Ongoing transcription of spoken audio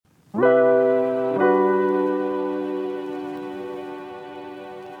Glowing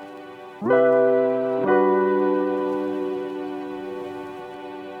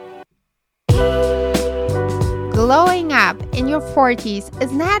up in your 40s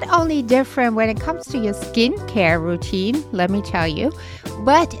is not only different when it comes to your skincare routine, let me tell you,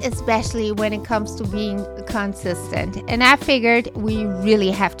 but especially when it comes to being consistent. And I figured we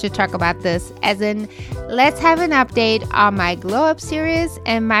really have to talk about this, as in, let's have an update on my Glow Up series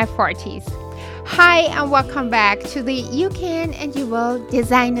and my 40s. Hi, and welcome back to the You Can and You Will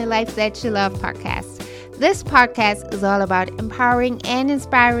Design a Life That You Love podcast. This podcast is all about empowering and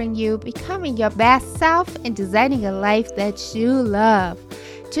inspiring you, becoming your best self and designing a life that you love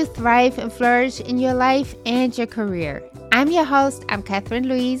to thrive and flourish in your life and your career. I'm your host. I'm Catherine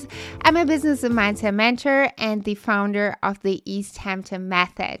Louise. I'm a business and mindset mentor and the founder of the East Hampton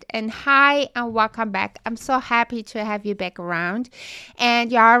Method. And hi, and welcome back. I'm so happy to have you back around.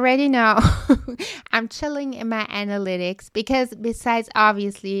 And you already know I'm chilling in my analytics because besides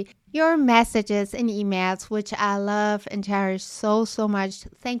obviously your messages and emails, which I love and cherish so much.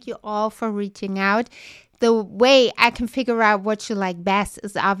 Thank you all for reaching out. The way I can figure out what you like best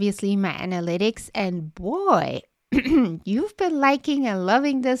is obviously my analytics. And boy, you've been liking and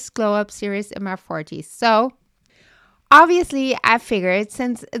loving this Glow Up series in my 40s. So obviously I figured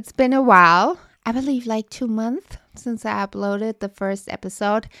since it's been a while, I believe like 2 months since I uploaded the first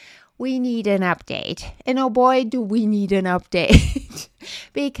episode, we need an update. And oh boy, do we need an update.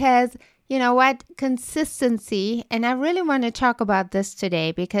 Because you know what? Consistency. And I really want to talk about this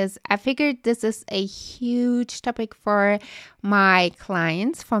today because I figured this is a huge topic for my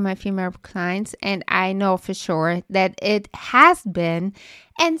clients, for my female clients. And I know for sure that it has been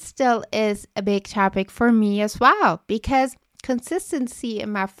and still is a big topic for me as well. Because consistency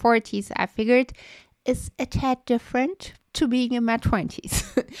in my 40s, I figured, is a tad different to being in my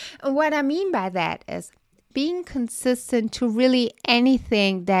 20s. And what I mean by that is being consistent to really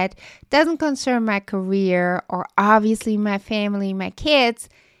anything that doesn't concern my career or obviously my family, my kids,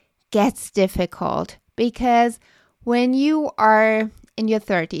 gets difficult. Because when you are in your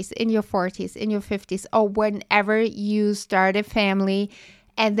 30s, in your 40s, in your 50s, or whenever you start a family,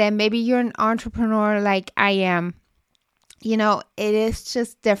 and then maybe you're an entrepreneur like I am, you know, it is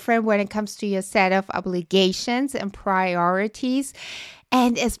just different when it comes to your set of obligations and priorities.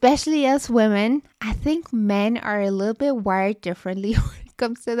 And especially as women, I think men are a little bit wired differently when it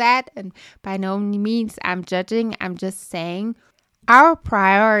comes to that. And by no means I'm judging, I'm just saying our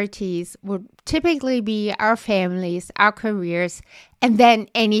priorities would typically be our families, our careers, and then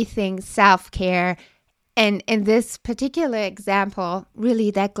anything self-care. And in this particular example,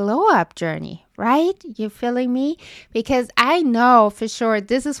 really that glow up journey, right? You feeling me? Because I know for sure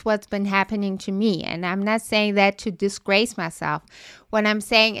this is what's been happening to me. And I'm not saying that to disgrace myself. What I'm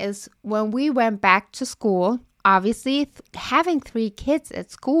saying is when we went back to school, obviously having 3 kids at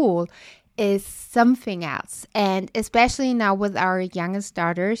school is something else. And especially now with our youngest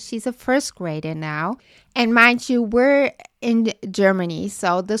daughter, she's a first grader now. And mind you, we're in Germany.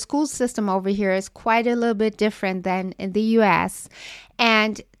 So the school system over here is quite a little bit different than in the US.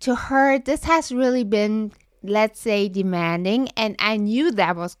 And to her, this has really been, let's say, demanding. And I knew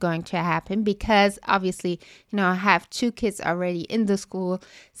that was going to happen because obviously, you know, I have 2 kids already in the school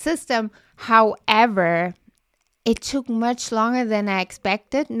system. However, it took much longer than I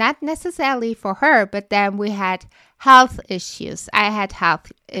expected, not necessarily for her, but then we had health issues. I had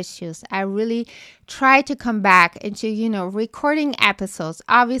health issues. I really tried to come back into, you know, recording episodes,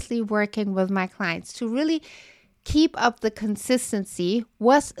 obviously working with my clients to really keep up the consistency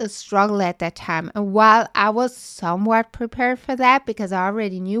was a struggle at that time. And while I was somewhat prepared for that because I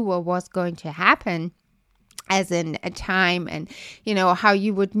already knew what was going to happen, as in a time and, you know, how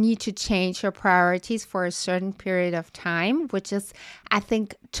you would need to change your priorities for a certain period of time, which is, I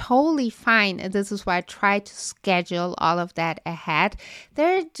think, totally fine. And this is why I try to schedule all of that ahead.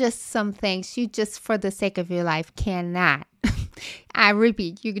 There are just some things you just, for the sake of your life, cannot. I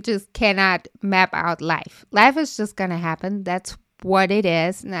repeat, you just cannot map out life. Life is just going to happen. That's what it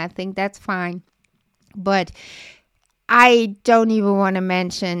is. And I think that's fine. But I don't even want to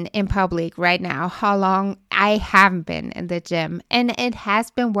mention in public right now how long I haven't been in the gym. And it has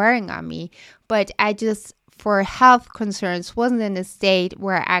been wearing on me. But I just, for health concerns, wasn't in a state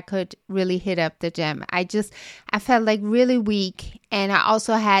where I could really hit up the gym. I felt like really weak. And I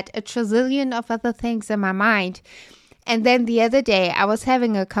also had a trillion of other things in my mind. And then the other day, I was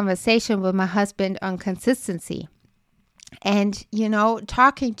having a conversation with my husband on consistency. And, you know,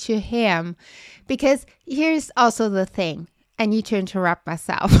 talking to him, because here's also the thing. I need to interrupt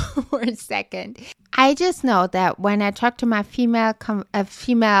myself for a second. I just know that when I talk to my female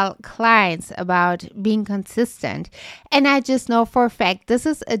clients about being consistent, and I just know for a fact this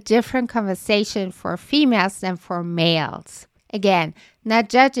is a different conversation for females than for males. Again, not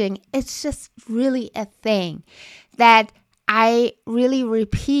judging, it's just really a thing that I really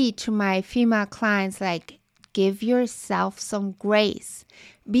repeat to my female clients, like, give yourself some grace.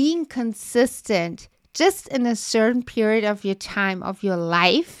 Being consistent just in a certain period of your time of your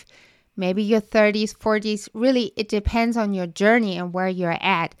life, maybe your 30s, 40s, really it depends on your journey and where you're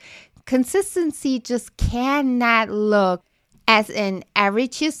at. Consistency just cannot look as in every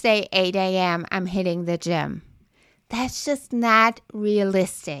Tuesday, 8 a.m., I'm hitting the gym. That's just not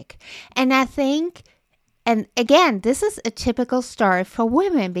realistic. And I think, and again, this is a typical story for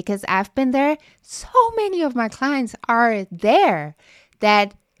women because I've been there. So many of my clients are there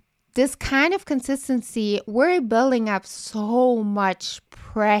that this kind of consistency, we're building up so much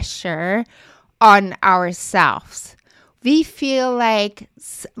pressure on ourselves. We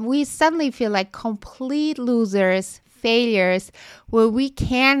suddenly feel like complete losers, failures, where we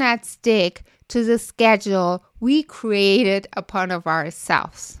cannot stick to the schedule we created upon of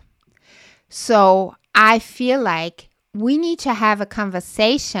ourselves. So I feel like we need to have a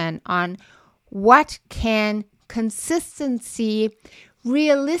conversation on what can consistency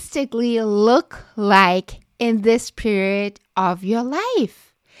realistically look like in this period of your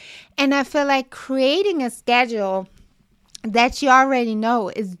life. And I feel like creating a schedule that you already know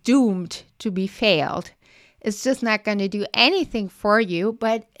is doomed to be failed. It's just not going to do anything for you,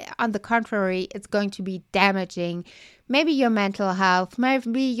 but on the contrary, it's going to be damaging. Maybe your mental health,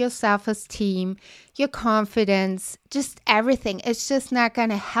 maybe your self-esteem, your confidence, just everything. It's just not going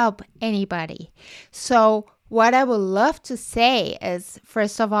to help anybody. So what I would love to say is,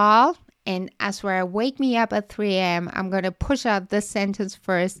 first of all, and as where I wake me up at 3 a.m., I'm going to push out this sentence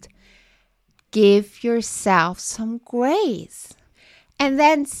first. Give yourself some grace. And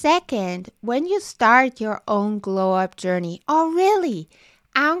then second, when you start your own glow up journey, oh really?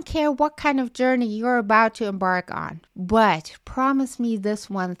 I don't care what kind of journey you're about to embark on, but promise me this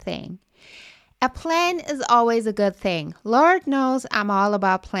one thing. A plan is always a good thing. Lord knows I'm all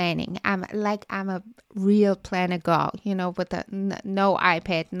about planning. I'm a real planner girl, with no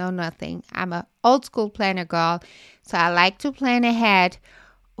iPad, no nothing. I'm a old school planner girl. So I like to plan ahead.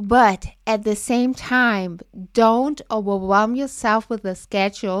 But at the same time, don't overwhelm yourself with a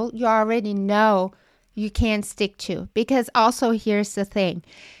schedule you already know you can't stick to. Because also here's the thing.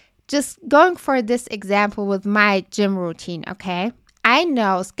 Just going for this example with my gym routine, okay? I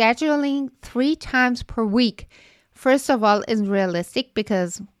know scheduling 3 times per week, first of all, isn't realistic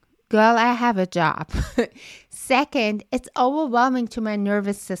because, girl, I have a job. Second, it's overwhelming to my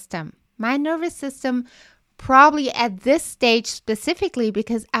nervous system. My nervous system probably at this stage specifically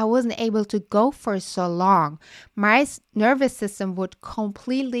because I wasn't able to go for so long. My nervous system would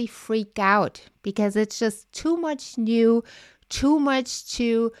completely freak out because it's just too much new, too much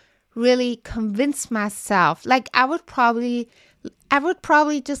to really convince myself. Like I would probably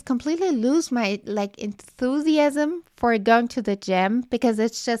just completely lose my enthusiasm for going to the gym because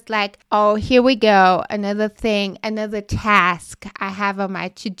it's just like, oh, here we go. Another thing, another task I have on my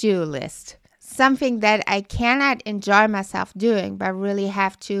to-do list. Something that I cannot enjoy myself doing, but really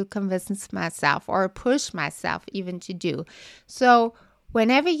have to convince myself or push myself even to do. So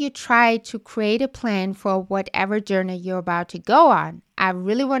whenever you try to create a plan for whatever journey you're about to go on, I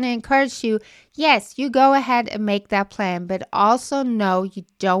really want to encourage you, yes, you go ahead and make that plan, but also know you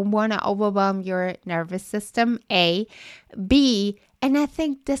don't want to overwhelm your nervous system, A. B, and I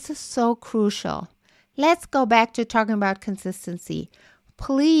think this is so crucial. Let's go back to talking about consistency.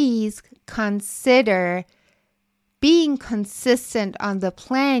 Please consider being consistent on the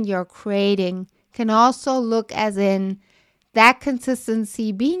plan you're creating can also look as in that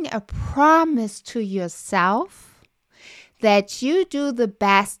consistency being a promise to yourself that you do the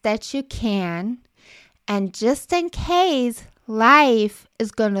best that you can, and just in case life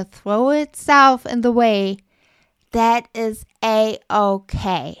is going to throw itself in the way, that is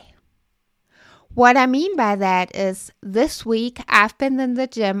A-okay. What I mean by that is this week I've been in the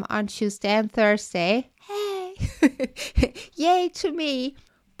gym on Tuesday and Thursday. Hey, yay to me.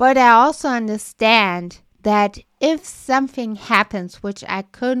 But I also understand that if something happens, which I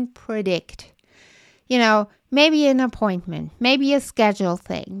couldn't predict, maybe an appointment, maybe a schedule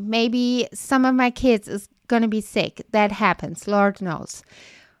thing, maybe some of my kids is going to be sick. That happens, Lord knows.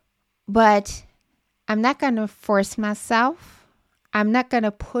 But I'm not going to force myself. I'm not going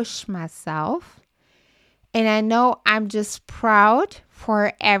to push myself. And I know I'm just proud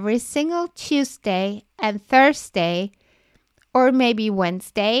for every single Tuesday and Thursday, or maybe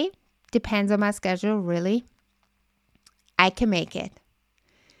Wednesday, depends on my schedule, really, I can make it.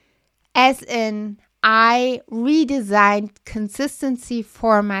 As in, I redesigned consistency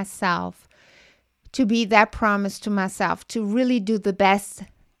for myself to be that promise to myself, to really do the best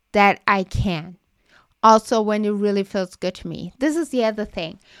that I can. Also, when it really feels good to me. This is the other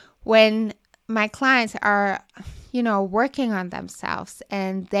thing. When my clients are, working on themselves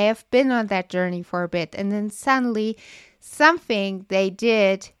and they have been on that journey for a bit, and then suddenly something they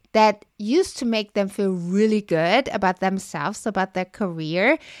did that used to make them feel really good about themselves, about their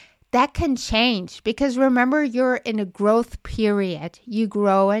career, that can change. Because remember, you're in a growth period. You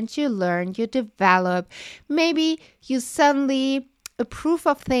grow and you learn, you develop. Maybe you suddenly approve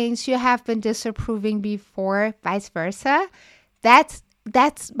of things you have been disapproving before, vice versa. That's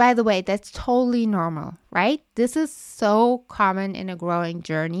by the way, that's totally normal, right? This is so common in a growing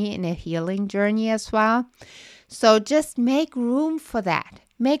journey, in a healing journey as well. So just make room for that.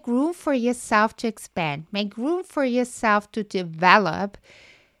 Make room for yourself to expand. Make room for yourself to develop,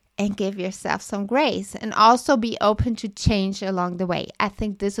 and give yourself some grace, and also be open to change along the way. I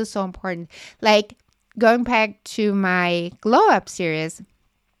think this is so important. Like going back to my Glow Up series,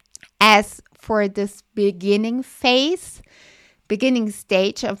 as for this beginning stage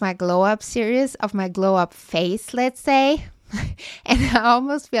of my Glow Up series, of my Glow Up phase, let's say, and I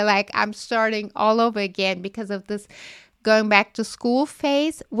almost feel like I'm starting all over again because of this going back to school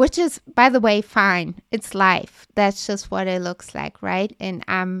phase, which is, by the way, fine. It's life. That's just what it looks like, right? And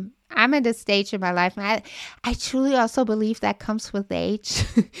I'm at a stage in my life, and I truly also believe that comes with age.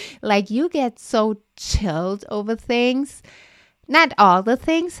 Like, you get so chilled over things. Not all the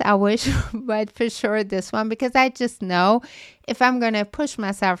things, I wish, but for sure this one, because I just know if I'm going to push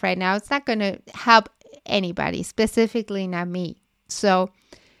myself right now, it's not going to help anybody, specifically not me. So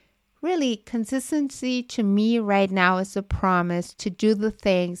really, consistency to me right now is a promise to do the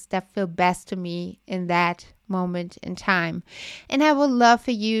things that feel best to me in that moment in time. And I would love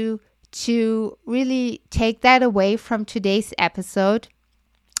for you to really take that away from today's episode.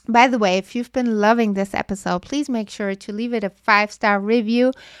 By the way, if you've been loving this episode, please make sure to leave it a 5-star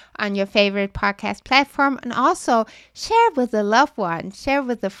review on your favorite podcast platform, and also share with a loved one, share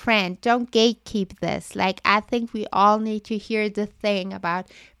with a friend. Don't gatekeep this. Like, I think we all need to hear the thing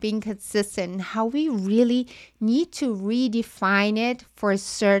about being consistent, how we really need to redefine it for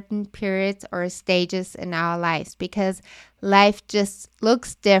certain periods or stages in our lives, because life just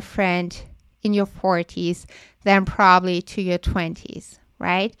looks different in your 40s than probably to your 20s.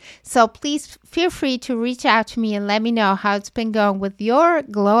 Right? So please feel free to reach out to me and let me know how it's been going with your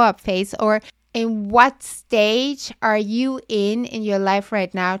glow up phase, or in what stage are you in your life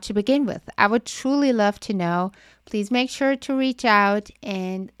right now to begin with. I would truly love to know. Please make sure to reach out,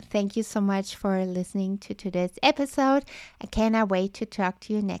 and thank you so much for listening to today's episode. I cannot wait to talk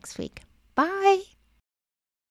to you next week. Bye.